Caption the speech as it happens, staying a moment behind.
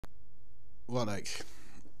Well,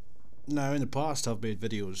 now in the past I've made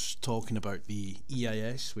videos talking about the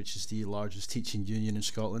EIS, which is the largest teaching union in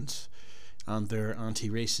Scotland, and their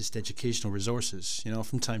anti-racist educational resources. You know,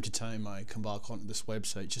 from time to time I come back onto this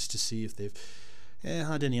website just to see if they've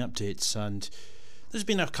had any updates, and there's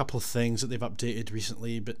been a couple of things that they've updated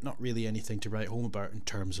recently, but not really anything to write home about in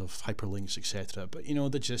terms of hyperlinks, etc. But you know,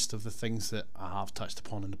 the gist of the things that I have touched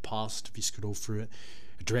upon in the past, if you scroll through it: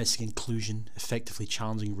 addressing inclusion, effectively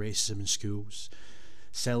challenging racism in schools,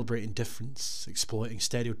 celebrating difference, exploiting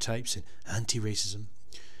stereotypes, and anti-racism.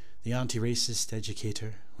 The anti-racist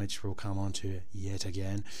educator, which we'll come on to yet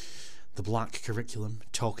again. The black curriculum,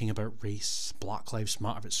 talking about race, Black Lives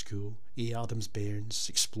Matter at school, A. Adams Bairns,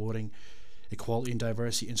 exploring equality and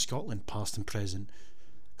diversity in Scotland, past and present.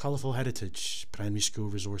 Colourful heritage, primary school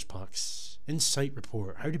resource packs. Insight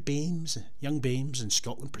report, how do young BAMEs in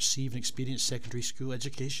Scotland perceive and experience secondary school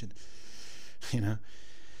education? You know,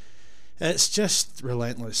 it's just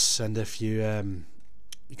relentless. And if you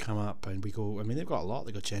come up and we go, I mean, they've got a lot.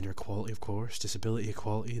 They've got gender equality, of course, disability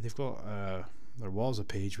equality. They've got there was a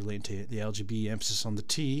page relating to the LGB, emphasis on the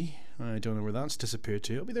T. I don't know where that's disappeared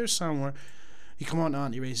to. It'll be there somewhere. You come on to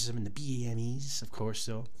anti-racism and the BAMEs, of course,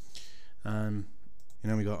 though. You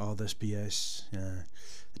know, we got all this BS.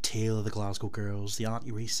 The tale of the Glasgow girls, the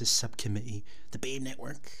anti-racist subcommittee, the BAME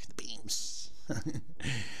network, the BAMEs.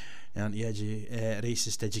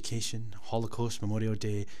 Anti-racist education, Holocaust Memorial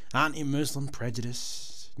Day, anti-Muslim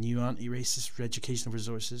prejudice, new anti-racist educational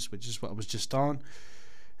resources, which is what I was just on.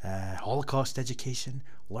 Holocaust education,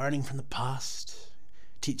 learning from the past,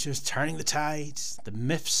 teachers turning the tides, the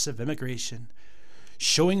myths of immigration,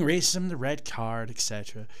 showing racism the red card,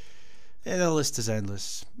 etc. The list is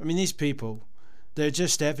endless. I mean, these people, they're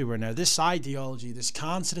just everywhere now. This ideology, this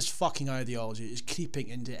cancerous fucking ideology, is creeping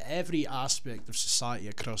into every aspect of society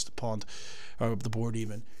across the pond, or the board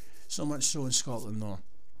even. So much so in Scotland, though.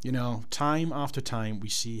 You know, time after time we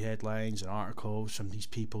see headlines and articles from these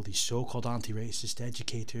people, these so-called anti-racist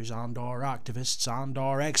educators and/or activists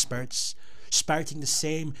and/or experts, spouting the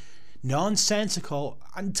same nonsensical,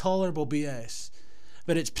 intolerable BS,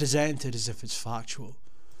 but it's presented as if it's factual.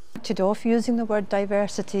 Started off using the word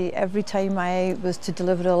diversity. Every time I was to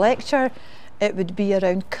deliver a lecture, it would be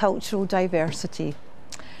around cultural diversity.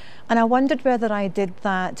 And I wondered whether I did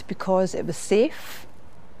that because it was safe,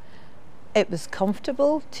 it was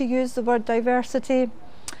comfortable to use the word diversity,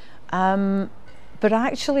 but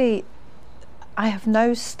actually I have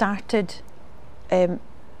now started, I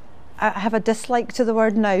have a dislike to the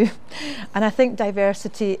word now, and I think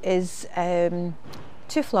diversity is too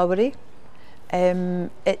flowery,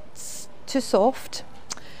 it's too soft,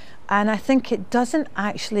 and I think it doesn't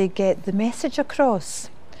actually get the message across.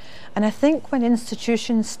 And I think when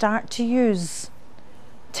institutions start to use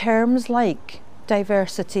terms like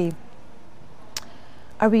diversity,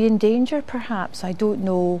 are we in danger, perhaps, I don't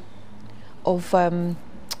know, of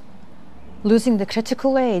losing the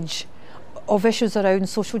critical edge of issues around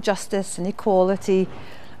social justice and equality?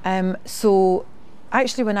 So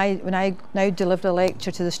actually when I now deliver a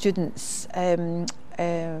lecture to the students in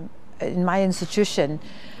my institution,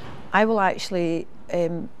 I will actually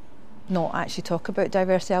not actually talk about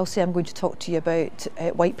diversity. I'll say I'm going to talk to you about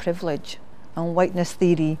white privilege and whiteness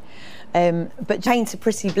theory. But paint a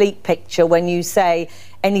pretty bleak picture when you say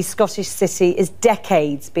any Scottish city is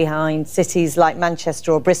decades behind cities like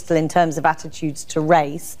Manchester or Bristol in terms of attitudes to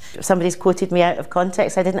race. Somebody's quoted me out of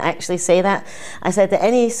context. I didn't actually say that. I said that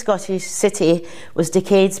any Scottish city was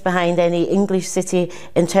decades behind any English city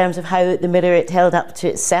in terms of how the mirror it held up to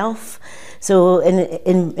itself. So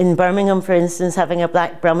in Birmingham, for instance, having a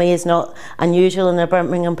black Brummie is not unusual, and a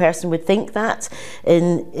Birmingham person would think that.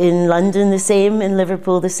 In London, the same. In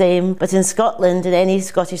Liverpool, the same. But in Scotland, in any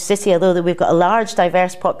Scottish city, although we've got a large,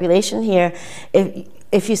 diverse population here,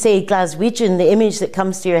 if you say Glaswegian, the image that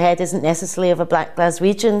comes to your head isn't necessarily of a black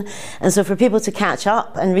Glaswegian. And so for people to catch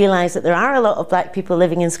up and realise that there are a lot of black people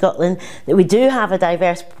living in Scotland, that we do have a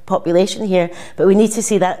diverse population here, but we need to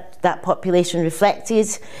see that population reflected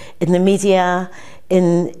in the media,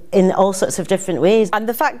 in all sorts of different ways. And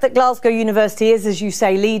the fact that Glasgow University is, as you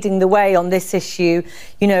say, leading the way on this issue,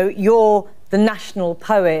 you know, you're the national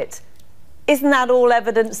poet, isn't that all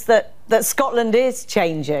evidence that Scotland is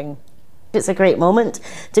changing? It's a great moment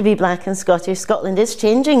to be black and Scottish. Scotland is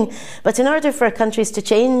changing, but in order for countries to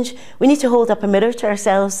change, we need to hold up a mirror to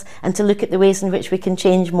ourselves and to look at the ways in which we can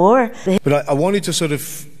change more. But I wanted to sort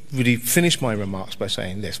of really finish my remarks by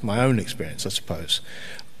saying this, my own experience, I suppose.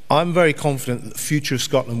 I'm very confident that the future of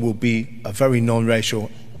Scotland will be a very non-racial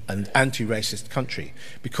and anti-racist country,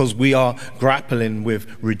 because we are grappling with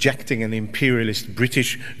rejecting an imperialist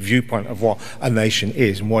British viewpoint of what a nation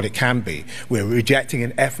is and what it can be. We're rejecting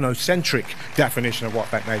an ethnocentric definition of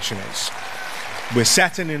what that nation is. We're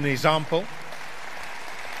setting an example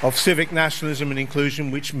of civic nationalism and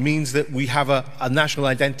inclusion, which means that we have a national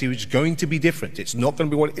identity which is going to be different. It's not going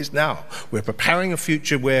to be what it is now. We're preparing a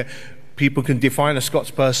future where people can define a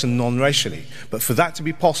Scots person non-racially. But for that to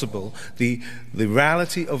be possible, the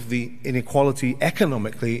reality of the inequality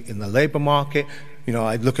economically in the labour market, you know,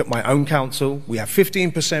 I look at my own council, we have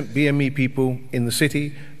 15% BME people in the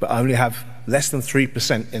city, but only have less than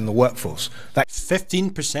 3% in the workforce.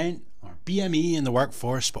 15% are BME in the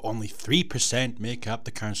workforce, but only 3% make up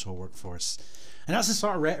the council workforce. And that's the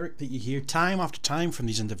sort of rhetoric that you hear time after time from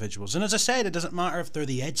these individuals. And as I said, it doesn't matter if they're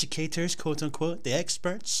the educators, quote unquote, the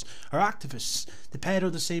experts, or activists. They peddle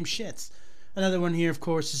the same shit. Another one here, of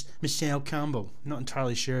course, is Michelle Campbell. I'm not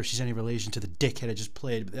entirely sure if she's any relation to the dickhead I just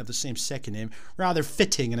played, but they have the same second name. Rather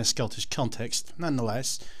fitting in a Scottish context,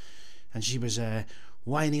 nonetheless. And she was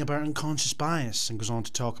whining about unconscious bias and goes on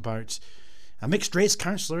to talk about a mixed-race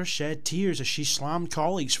councillor shed tears as she slammed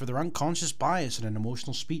colleagues for their unconscious bias in an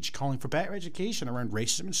emotional speech calling for better education around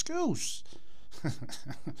racism in schools.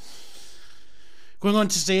 Going on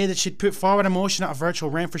to say that she'd put forward a motion at a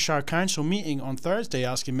virtual Renfrewshire Council meeting on Thursday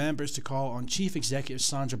asking members to call on Chief Executive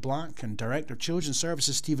Sandra Black and Director of Children's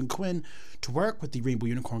Services Stephen Quinn to work with the Rainbow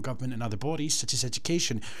Unicorn Government and other bodies such as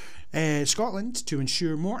Education Scotland to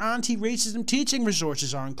ensure more anti-racism teaching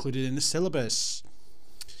resources are included in the syllabus.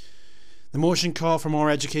 The motion called for more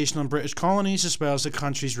education on British colonies as well as the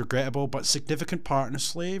country's regrettable but significant part in the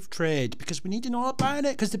slave trade, because we need to know about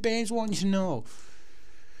it, because the babes want you to know.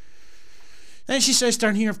 Then she says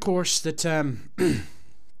down here, of course, that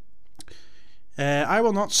I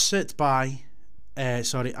will not sit by in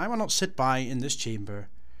this chamber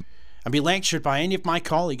and be lectured by any of my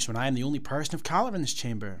colleagues when I am the only person of colour in this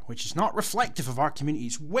chamber, which is not reflective of our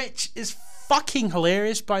communities, which is fucking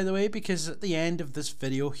hilarious, by the way, because at the end of this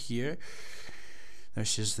video here, there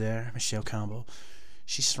she is there, Michelle Campbell.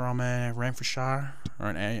 She's from Renfrewshire, or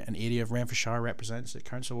an area of Renfrewshire represents it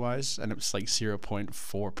council-wise, and it was like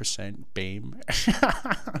 0.4% BAME.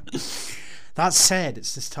 That said,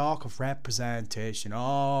 it's this talk of representation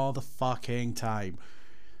all the fucking time.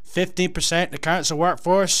 15% the council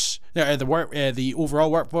workforce, the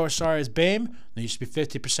overall workforce, sorry, is BAME. Needs to be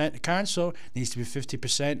 50% the council, needs to be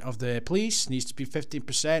 50% of the police, needs to be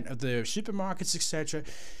 15% of the supermarkets, etc.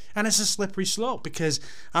 And it's a slippery slope, because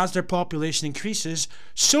as their population increases,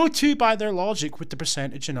 so too by their logic with the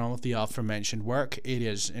percentage in all of the aforementioned work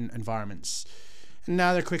areas and environments.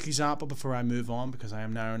 Another quick example before I move on, because I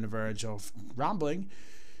am now on the verge of rambling,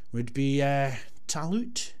 would be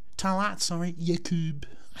Talat Yaqub.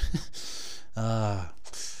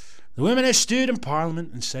 The women that stood in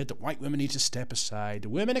Parliament and said that white women need to step aside. The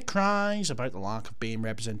women that cries about the lack of BAME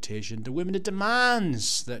representation. The women that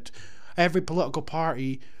demands that every political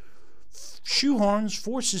party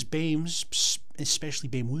forces BAMEs, especially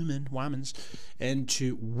BAME women's,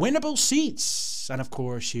 into winnable seats. And of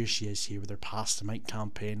course, here she is here with her Pass the Mic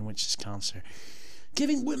campaign, which is cancer,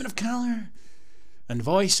 giving women of colour and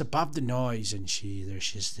voice above the noise. And she's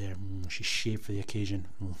shaved for the occasion.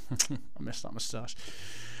 I missed that moustache.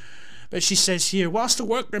 But she says here, whilst the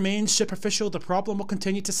work remains superficial, the problem will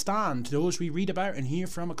continue to stand. Those we read about and hear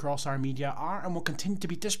from across our media are and will continue to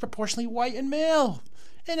be disproportionately white and male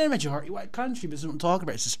in a majority white country. This is what I'm talking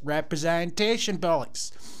about. It's just representation,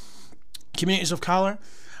 bollocks. Communities of colour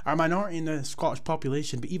are a minority in the Scottish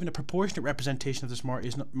population, but even a proportionate representation of this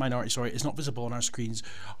minority is not visible on our screens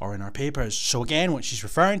or in our papers. So again, what she's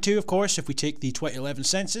referring to, of course, if we take the 2011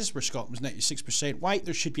 census, where Scotland was 96% white,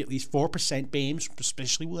 there should be at least 4% BAMEs,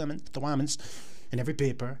 especially the women's, in every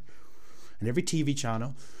paper and every TV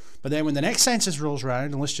channel. But then when the next census rolls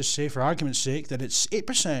around, and let's just say for argument's sake that it's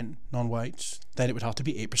 8% non-whites, then it would have to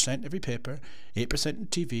be 8% in every paper, 8% in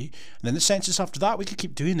TV, and then the census after that, we could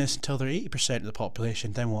keep doing this until they're 80% of the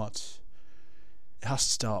population. Then what? It has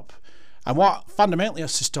to stop. And what fundamentally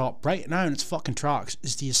has to stop right now in its fucking tracks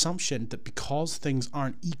is the assumption that because things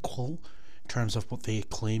aren't equal in terms of what they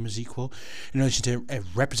claim is equal in relation to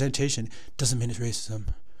representation, doesn't mean it's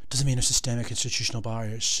racism, doesn't mean it's systemic institutional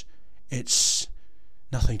barriers. It's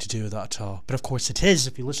nothing to do with that at all. But of course it is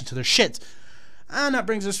if you listen to their shit. And that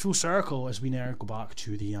brings us full circle as we now go back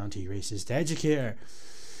to the Anti-Racist Educator,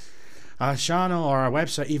 a channel or a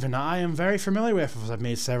website even that I am very familiar with, as I've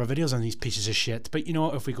made several videos on these pieces of shit. But you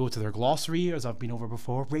know, if we go to their glossary, as I've been over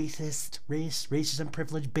before, racist, race, racism,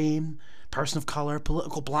 privilege, BAME, person of colour,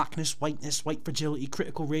 political blackness, whiteness, white fragility,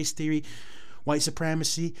 critical race theory, white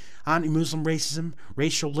supremacy, anti-Muslim racism,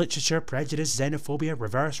 racial literature, prejudice, xenophobia,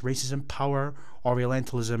 reverse racism, power,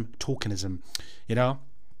 Orientalism, tokenism, you know?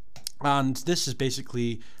 And this is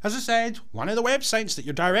basically, as I said, one of the websites that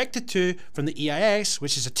you're directed to from the EIS,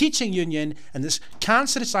 which is a teaching union, and this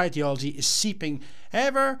cancerous ideology is seeping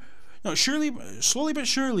slowly but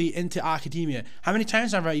surely into academia. How many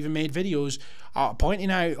times have I even made videos pointing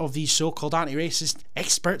out of these so-called anti-racist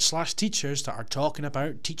experts / teachers that are talking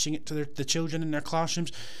about teaching it to the children in their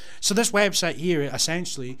classrooms? So this website here,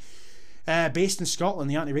 essentially, based in Scotland,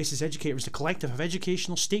 the Anti-Racist Educator is a collective of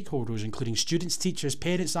educational stakeholders, including students, teachers,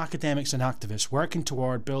 parents, academics and activists, working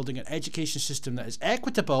toward building an education system that is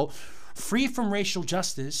equitable, free from racial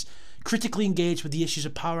justice, critically engaged with the issues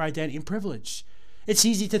of power, identity and privilege. It's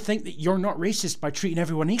easy to think that you're not racist by treating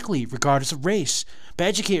everyone equally, regardless of race. But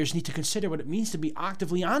educators need to consider what it means to be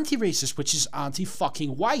actively anti-racist, which is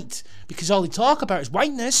anti-fucking white. Because all they talk about is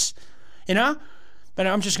whiteness, you know? But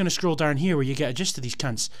I'm just going to scroll down here where you get a gist of these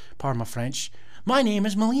cunts. Pardon my French. My name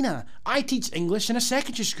is Melina. I teach English in a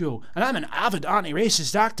secondary school, and I'm an avid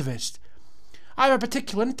anti-racist activist. I have a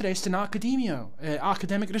particular interest in academia,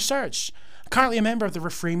 academic research. I'm currently a member of the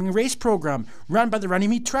Reframing Race programme, run by the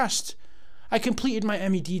Runnymede Trust. I completed my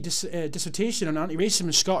MEd dissertation on anti-racism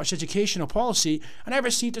and Scottish educational policy, and I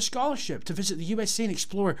received a scholarship to visit the USA and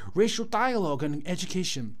explore racial dialogue and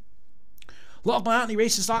education. A lot of my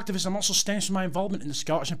anti-racist activism also stems from my involvement in the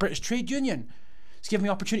Scottish and British Trade Union. It's given me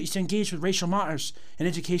opportunities to engage with racial matters in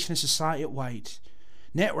education and society at wide.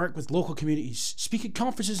 Network with local communities, speak at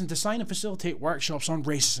conferences and design and facilitate workshops on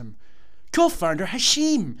racism. Co-founder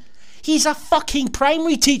Hashim. He's a fucking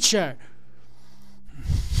primary teacher.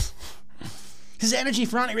 His energy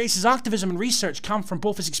for anti-racist activism and research come from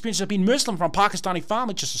both his experiences of being Muslim from a Pakistani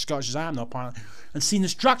family, just as Scottish as I am, though, apparently, and seeing the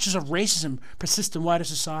structures of racism persist in wider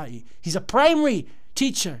society. He's a primary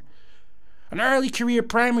teacher, an early career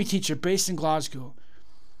primary teacher based in Glasgow.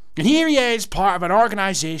 And here he is, part of an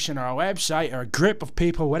organisation or a website or a group of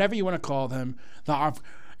people, whatever you want to call them, that have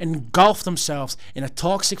engulfed themselves in a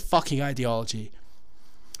toxic fucking ideology,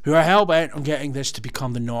 who are hell-bent on getting this to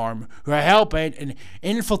become the norm, who are hell-bent in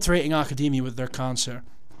infiltrating academia with their cancer.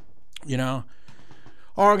 You know?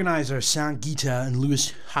 Organisers Sangeeta and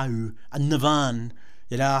Lewis Howe and Navan.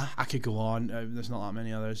 You know, I could go on. There's not that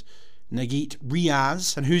many others. Nageet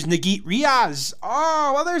Riaz. And who's Nageet Riaz?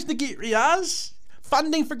 Oh, well, there's Nageet Riaz.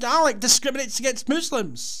 Funding for Gaelic discriminates against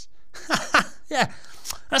Muslims. Yeah,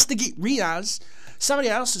 that's Nageet Riaz. Somebody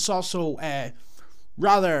else that's also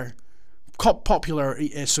rather popular,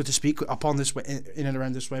 so to speak, upon this in and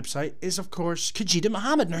around this website is, of course, Khajeeda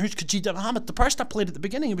Mohammed. Now, who's Khajeeda Mohammed? The person I played at the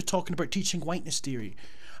beginning, he was talking about teaching whiteness theory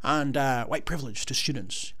and white privilege to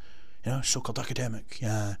students. You know, so-called academic.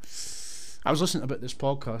 Yeah, I was listening about this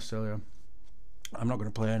podcast earlier. I'm not going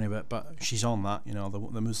to play any of it, but she's on that. You know,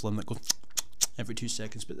 the Muslim that goes every 2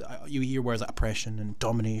 seconds. But you hear where that oppression and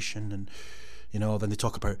domination, and you know, then they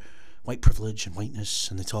talk about white privilege and whiteness,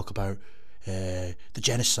 and they talk about the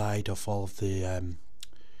genocide of all of the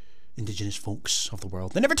indigenous folks of the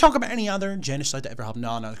world. They never talk about any other genocide that ever happened.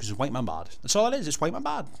 No, because it's white man bad. That's all it is. It's white man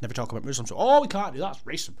bad. Never talk about Muslims. Oh, we can't do that.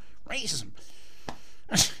 It's racism.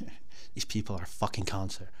 These people are fucking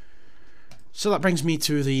cancer. So that brings me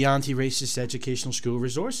to the anti-racist educational school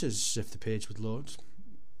resources, if the page would load.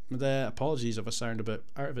 The apologies if I sound a bit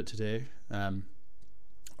out of it today. I'm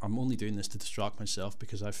only doing this to distract myself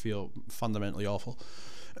because I feel fundamentally awful.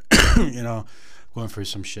 You know, going through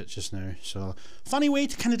some shit just now. So, funny way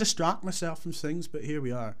to kind of distract myself from things, but here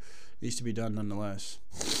we are. It needs to be done nonetheless.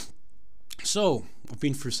 So, I've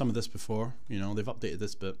been through some of this before. You know, they've updated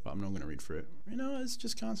this bit, but I'm not going to read through it. You know, it's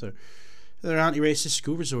just cancer. They're anti-racist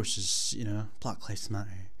school resources, you know, Black Lives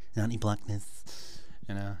Matter, anti-blackness,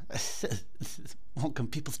 you know. What can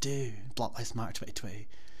people do? Black Lives Matter 2020.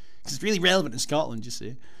 Because it's really relevant in Scotland, you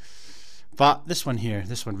see. But this one here,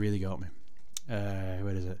 this one really got me.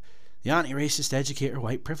 What is it? The Anti-Racist Educator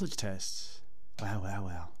White Privilege Test.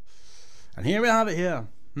 Wow. And here we have it here.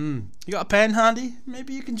 You got a pen handy?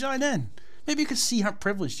 Maybe you can join in. Maybe you can see how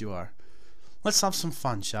privileged you are. Let's have some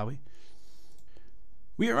fun, shall we?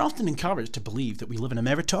 We are often encouraged to believe that we live in a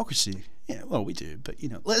meritocracy. Yeah, well, we do, but, you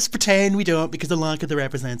know, let's pretend we don't because of the lack of the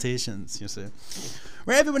representations, you see.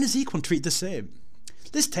 Where everyone is equal and treated the same.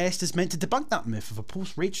 This test is meant to debunk that myth of a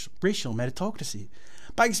post-racial meritocracy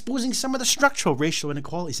by exposing some of the structural racial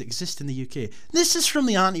inequalities that exist in the UK. This is from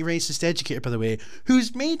the Anti-Racist Educator, by the way,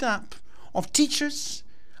 who's made up of teachers,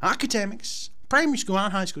 academics, primary school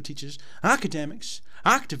and high school teachers, academics,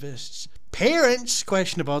 activists, parents,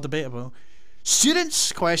 questionable, debatable,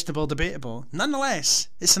 Students, questionable, debatable. Nonetheless,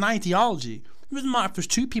 it's an ideology. It doesn't matter if there's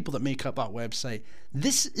two people that make up that website.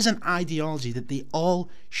 This is an ideology that they all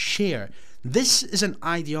share. This is an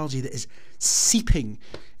ideology that is seeping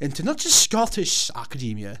into not just Scottish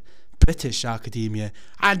academia, British academia,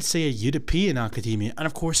 I'd say European academia, and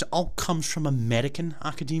of course it all comes from American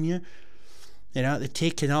academia. You know, they've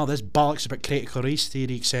taken all this bollocks about critical race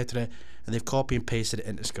theory, etc., and they've copy and pasted it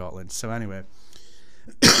into Scotland. So anyway,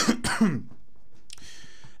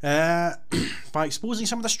 by exposing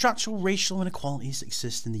some of the structural racial inequalities that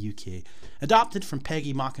exist in the UK, adopted from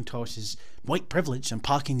Peggy McIntosh's White Privilege and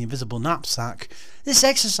Packing the Invisible Knapsack, this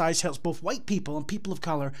exercise helps both white people and people of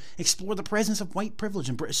colour explore the presence of white privilege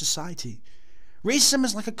in British society. Racism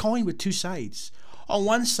is like a coin with two sides. On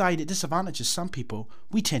one side, it disadvantages some people.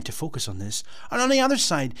 We tend to focus on this. And on the other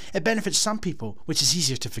side, it benefits some people, which is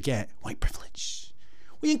easier to forget: white privilege.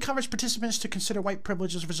 We encourage participants to consider white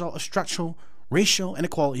privilege as a result of structural, racial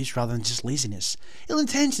inequalities rather than just laziness. Ill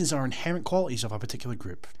intentions are inherent qualities of a particular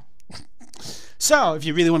group. So, if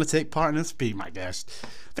you really want to take part in this, be my guest.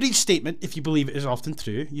 For each statement, if you believe it is often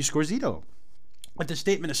true, you score 0. If the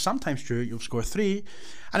statement is sometimes true, you'll score 3.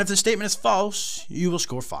 And if the statement is false, you will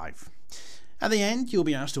score 5. At the end, you'll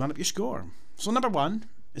be asked to add up your score. So number 1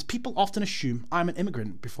 is people often assume I'm an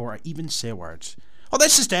immigrant before I even say words. Oh,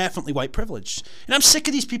 this is definitely white privilege. And I'm sick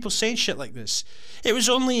of these people saying shit like this. It was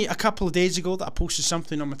only a couple of days ago that I posted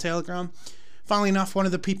something on my Telegram. Funnily enough, one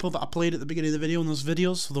of the people that I played at the beginning of the video in those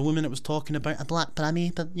videos, the woman that was talking about a black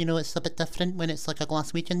Brammy, but you know, it's a bit different when it's like a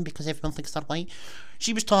Glaswegian because everyone thinks they're white.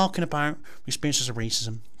 She was talking about experiences of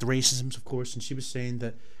racism, the racisms, of course, and she was saying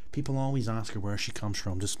that people always ask her where she comes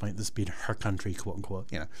from, despite this being her country, quote unquote,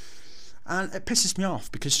 you know. And it pisses me off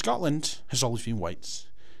because Scotland has always been white.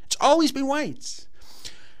 It's always been white.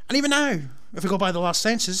 And even now, if we go by the last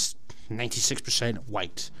census, 96%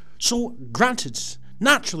 white. So, granted,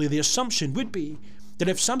 naturally the assumption would be that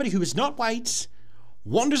if somebody who is not white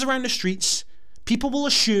wanders around the streets, people will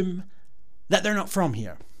assume that they're not from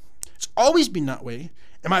here. It's always been that way.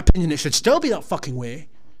 In my opinion, it should still be that fucking way.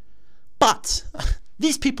 But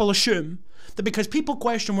these people assume that because people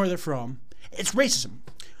question where they're from, it's racism.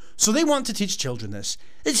 So they want to teach children this.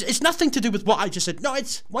 It's nothing to do with what I just said. No,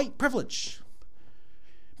 it's white privilege.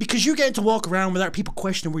 Because you get to walk around without people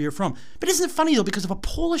questioning where you're from. But isn't it funny though, because if a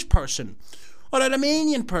Polish person or a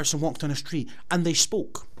Romanian person walked on a street and they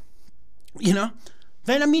spoke, you know,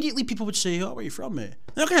 then immediately people would say, oh, where are you from, mate?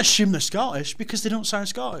 They're not going to assume they're Scottish because they don't sound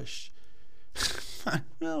Scottish.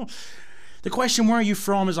 No. The question, where are you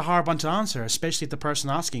from, is a hard one to answer, especially if the person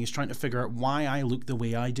asking is trying to figure out why I look the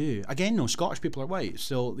way I do. Again, no, Scottish people are white,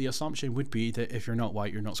 so the assumption would be that if you're not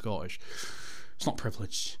white, you're not Scottish. It's not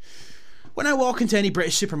privilege. When I walk into any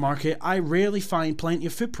British supermarket, I rarely find plenty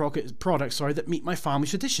of food products that meet my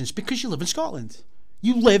family's traditions, because you live in Scotland.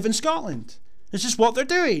 You live in Scotland. It's just what they're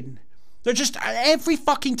doing. They're just, at every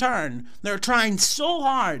fucking turn, they're trying so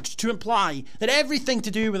hard to imply that everything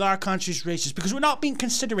to do with our country's racist, because we're not being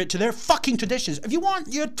considerate to their fucking traditions. If you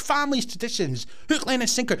want your family's traditions, hook, line and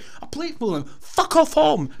sinker, a plate full of them, fuck off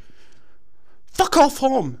home. Fuck off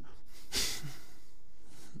home.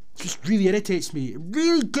 Just really irritates me. It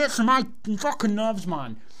really gets on my fucking nerves,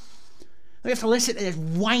 man. I have to listen to this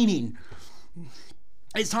whining.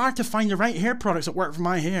 It's hard to find the right hair products that work for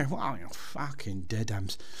my hair. Wow, you fucking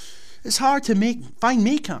deadams. It's hard to find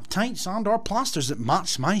makeup, tights and or plasters that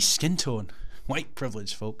match my skin tone. White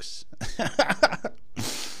privilege, folks.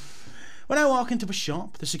 When I walk into a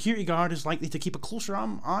shop, the security guard is likely to keep a closer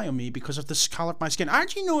eye on me because of the colour of my skin. How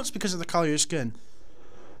do you know it's because of the colour of your skin?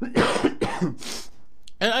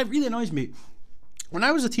 And it really annoys me. When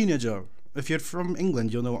I was a teenager, if you're from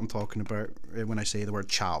England, you'll know what I'm talking about when I say the word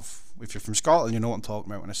chav. If you're from Scotland, you know what I'm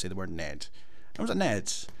talking about when I say the word Ned. I was a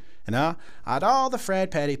Ned. You know, I had all the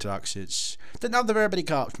Fred Perry tracksuits. Didn't have the Burberry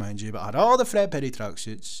caps, mind you, but I had all the Fred Perry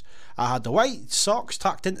tracksuits. I had the white socks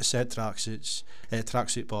tucked into said tracksuits,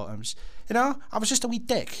 tracksuit bottoms. You know, I was just a wee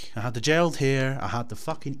dick. I had the gelled hair, I had the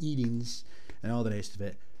fucking earrings, and all the rest of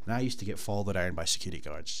it. And I used to get followed around by security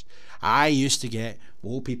guards. I used to get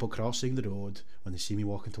old people crossing the road when they see me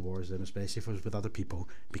walking towards them, especially if I was with other people,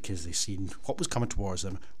 because they seen what was coming towards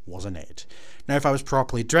them was a Ned. Now, if I was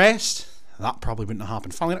properly dressed, that probably wouldn't have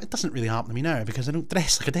happened. Finally, it doesn't really happen to me now because I don't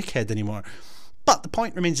dress like a dickhead anymore. But the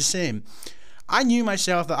point remains the same. I knew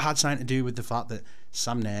myself that it had something to do with the fact that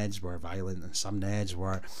some Neds were violent and some Neds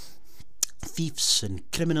were thieves and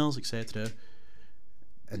criminals, etc.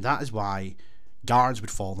 And that is why guards would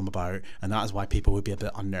follow them about, and that is why people would be a bit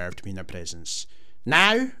unnerved to be in their presence.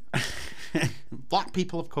 Now, black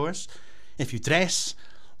people, of course, if you dress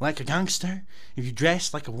like a gangster, if you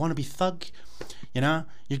dress like a wannabe thug, you know,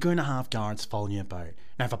 you're going to have guards following you about.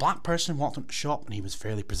 Now, if a black person walked into the shop and he was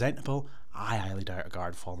fairly presentable, I highly doubt a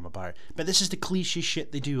guard followed him about. But this is the cliche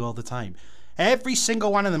shit they do all the time. Every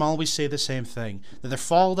single one of them always say the same thing, that they're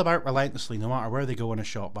followed about relentlessly no matter where they go in a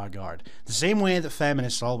shop by a guard. The same way that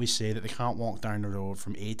feminists always say that they can't walk down the road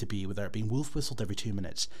from A to B without being wolf whistled every 2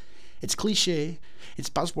 minutes. It's cliche, it's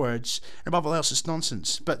buzzwords, and above all else it's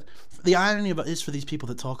nonsense. But the irony of it is, for these people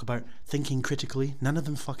that talk about thinking critically, none of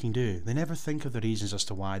them fucking do. They never think of the reasons as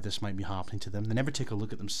to why this might be happening to them. They never take a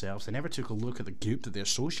look at themselves. They never took a look at the group that they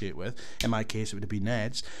associate with. In my case, it would be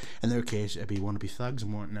Neds. In their case, it would be wannabe thugs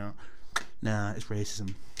and whatnot. Nah, it's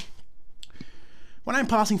racism. When I'm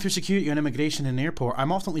passing through security on immigration in an airport,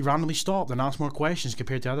 I'm often randomly stopped and asked more questions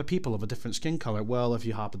compared to other people of a different skin colour. Well, if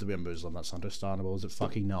you happen to be a Muslim, that's understandable, is it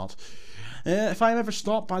fucking not? If I'm ever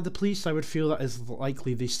stopped by the police, I would feel that is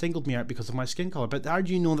likely they singled me out because of my skin colour. But how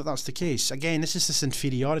do you know that that's the case? Again, this is this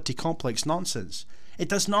inferiority complex nonsense. It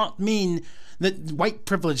does not mean that white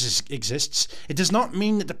privilege exists. It does not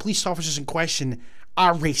mean that the police officers in question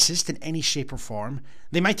are racist in any shape or form.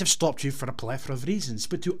 They might have stopped you for a plethora of reasons,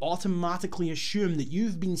 but to automatically assume that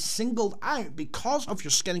you've been singled out because of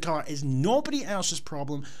your skin colour is nobody else's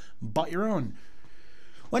problem but your own.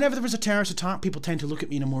 Whenever there was a terrorist attack, people tend to look at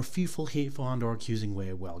me in a more fearful, hateful and or accusing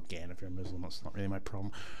way. Well, again, if you're a Muslim, that's not really my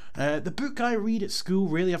problem. The book I read at school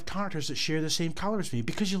rarely have characters that share the same colour as me,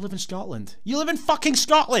 because you live in Scotland. You live in fucking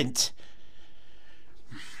Scotland!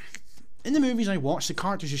 In the movies I watch, the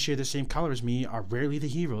characters who share the same colour as me are rarely the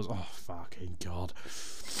heroes. Oh, fucking God.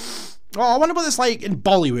 Oh, I wonder what it's like in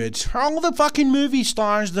Bollywood. Are all the fucking movie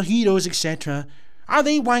stars, the heroes, etc., are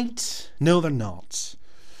they white? No, they're not.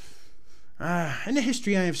 In the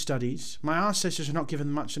history I have studied, my ancestors are not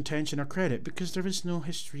given much attention or credit because there is no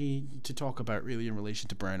history to talk about really in relation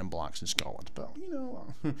to brown and blacks in Scotland. But, you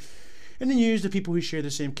know... In the news, the people who share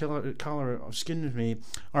the same colour of skin as me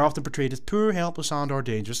are often portrayed as poor, helpless and or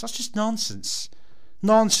dangerous. That's just nonsense.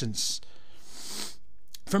 Nonsense.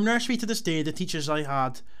 From nursery to this day, the teachers I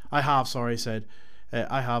have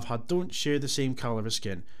had don't share the same colour of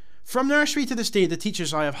skin. From nursery to this day, the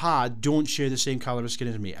teachers I have had don't share the same colour of skin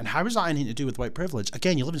as me. And how is that anything to do with white privilege?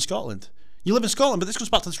 Again, you live in Scotland. You live in Scotland, but this goes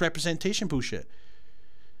back to this representation bullshit.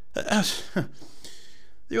 The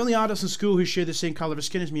only adults in school who share the same colour of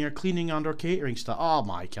skin as me are cleaning and or catering staff. Oh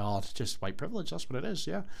my God, just white privilege, that's what it is,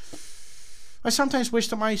 yeah. I sometimes wish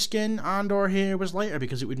that my skin and or hair was lighter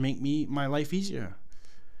because it would make my life easier.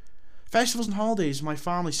 Festivals and holidays my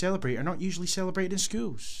family celebrate are not usually celebrated in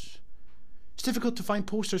schools. It's difficult to find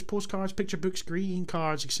posters, postcards, picture books, greeting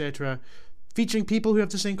cards, etc. featuring people who have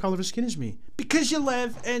the same colour of skin as me. Because you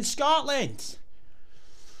live in Scotland!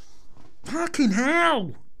 Fucking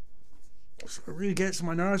hell! It really gets on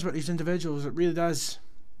my nerves about these individuals, it really does.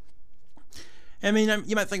 I mean,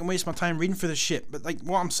 you might think I'm wasting my time reading for this shit, but like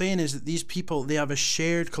what I'm saying is that these people, they have a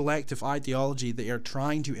shared collective ideology that are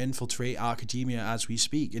trying to infiltrate academia as we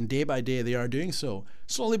speak, and day by day they are doing so,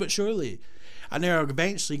 slowly but surely. And they are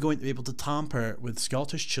eventually going to be able to tamper with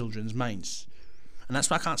Scottish children's minds. And that's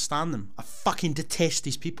why I can't stand them. I fucking detest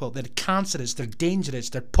these people. They're cancerous, they're dangerous,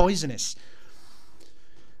 they're poisonous.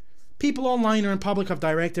 People online or in public have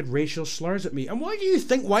directed racial slurs at me. And what do you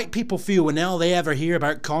think white people feel when all they ever hear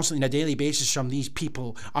about constantly on a daily basis from these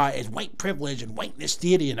people is white privilege and whiteness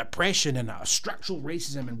theory and oppression and structural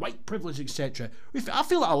racism and white privilege, etc. I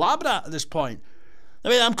feel like a lab rat at this point. I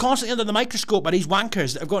mean, I'm constantly under the microscope by these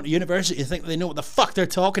wankers that have gone to university and think that they know what the fuck they're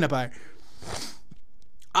talking about.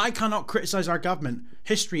 I cannot criticise our government,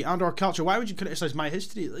 history and our culture. Why would you criticise my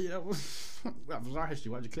history? You know, well, it was our history,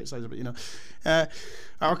 why would you criticise it? But, you know,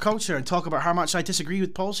 our culture, and talk about how much I disagree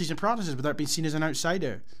with policies and practices without being seen as an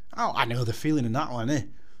outsider. Oh, I know the feeling in that one, eh?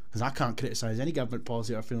 Because I can't criticise any government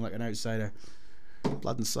policy or feeling like an outsider.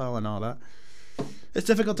 Blood and soil and all that. It's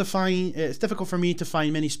difficult for me to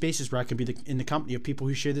find many spaces where I can be in the company of people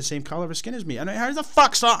who share the same colour of skin as me. And how the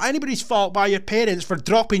fuck's that anybody's fault by your parents for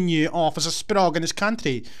dropping you off as a sprog in this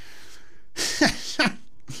country?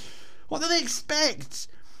 What do they expect?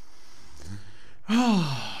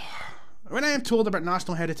 When I am told about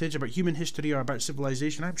national heritage, about human history, or about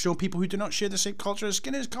civilization, I'm shown people who do not share the same culture of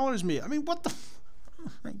skin as colour as me. I mean, what the...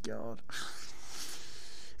 Oh my God.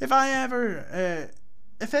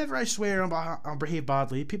 If ever I swear or behave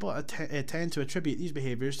badly, people tend to attribute these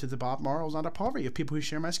behaviours to the bad morals and or poverty of people who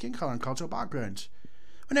share my skin colour and cultural backgrounds.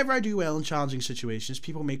 Whenever I do well in challenging situations,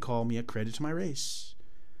 people may call me a credit to my race.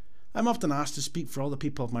 I'm often asked to speak for all the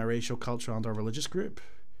people of my racial, cultural and or religious group.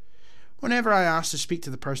 Whenever I ask to speak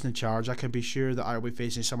to the person in charge, I can be sure that I will be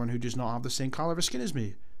facing someone who does not have the same colour of skin as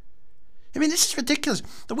me. I mean, this is ridiculous.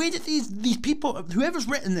 The way that these people, whoever's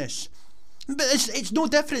written this, but it's no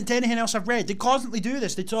different to anything else I've read. They constantly do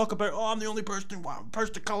this. They talk about, oh, I'm the only person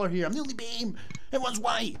of colour here. I'm the only beam. Everyone's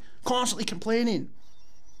white. Constantly complaining.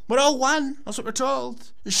 We're all one. That's what we're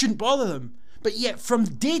told. It shouldn't bother them. But yet, from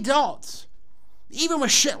day dot, even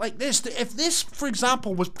with shit like this, if this, for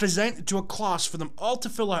example, was presented to a class for them all to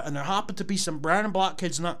fill out, and there happened to be some brown and black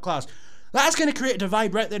kids in that class, that's going to create a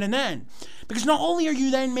divide right there and then. Because not only are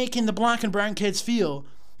you then making the black and brown kids feel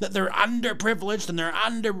that they're underprivileged and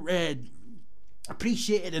they're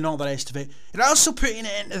appreciated and all the rest of it, you're also putting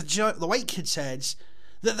it into the white kids' heads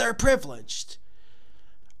that they're privileged.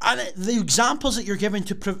 And the examples that you're giving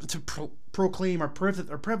to proclaim or prove that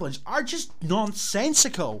they're privileged are just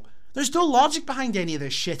nonsensical. There's no logic behind any of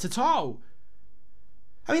this shit at all.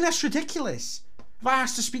 I mean, that's ridiculous. If I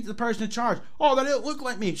asked to speak to the person in charge, oh, they don't look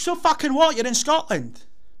like me. So fucking what? You're in Scotland.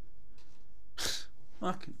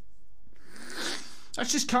 Fucking.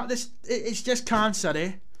 That's just it's just cancer,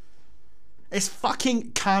 eh? It's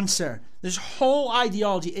fucking cancer. This whole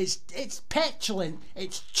ideology, it's petulant,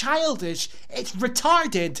 it's childish, it's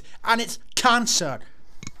retarded, and it's cancer.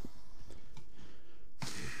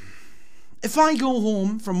 If I go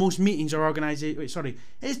home from most meetings or organisations,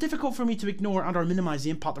 it's difficult for me to ignore and or minimise the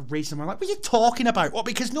impact of racism. I'm like, what are you talking about? What,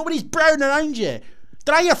 because nobody's brown around you?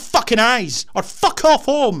 Dry your fucking eyes, or fuck off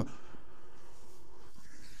home.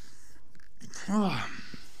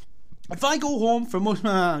 If I go home from most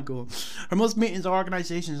meetings or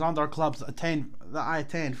organisations and or clubs that I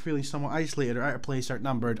attend, feeling somewhat isolated or out of place,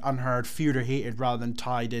 outnumbered, unheard, feared or hated, rather than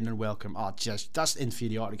tied in and welcome, that's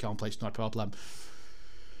inferiority complex, not a problem.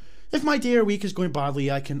 If my day or week is going badly,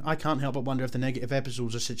 I can't help but wonder if the negative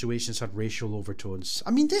episodes or situations had racial overtones.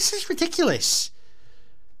 I mean, this is ridiculous.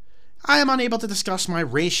 I am unable to discuss my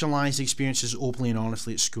racialized experiences openly and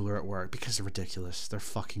honestly at school or at work because they're ridiculous. They're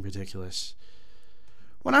fucking ridiculous.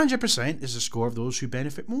 100% is a score of those who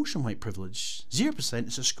benefit most from white privilege. 0%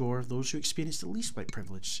 is a score of those who experience the least white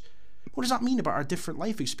privilege. What does that mean about our different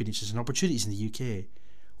life experiences and opportunities in the UK?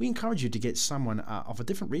 We encourage you to get someone of a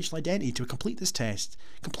different racial identity to complete this test,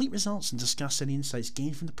 complete results, and discuss any insights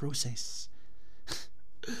gained from the process.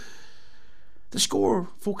 The score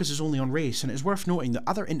focuses only on race, and it is worth noting that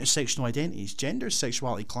other intersectional identities, gender,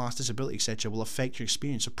 sexuality, class, disability, etc. will affect your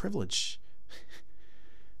experience of privilege.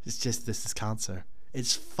 This is cancer.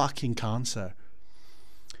 It's fucking cancer.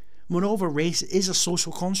 Moreover, race is a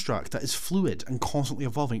social construct that is fluid and constantly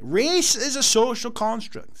evolving. Race is a social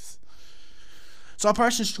construct. So a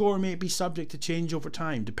person's score may be subject to change over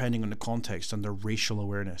time depending on the context and their racial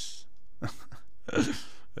awareness.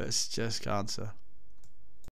 It's just cancer.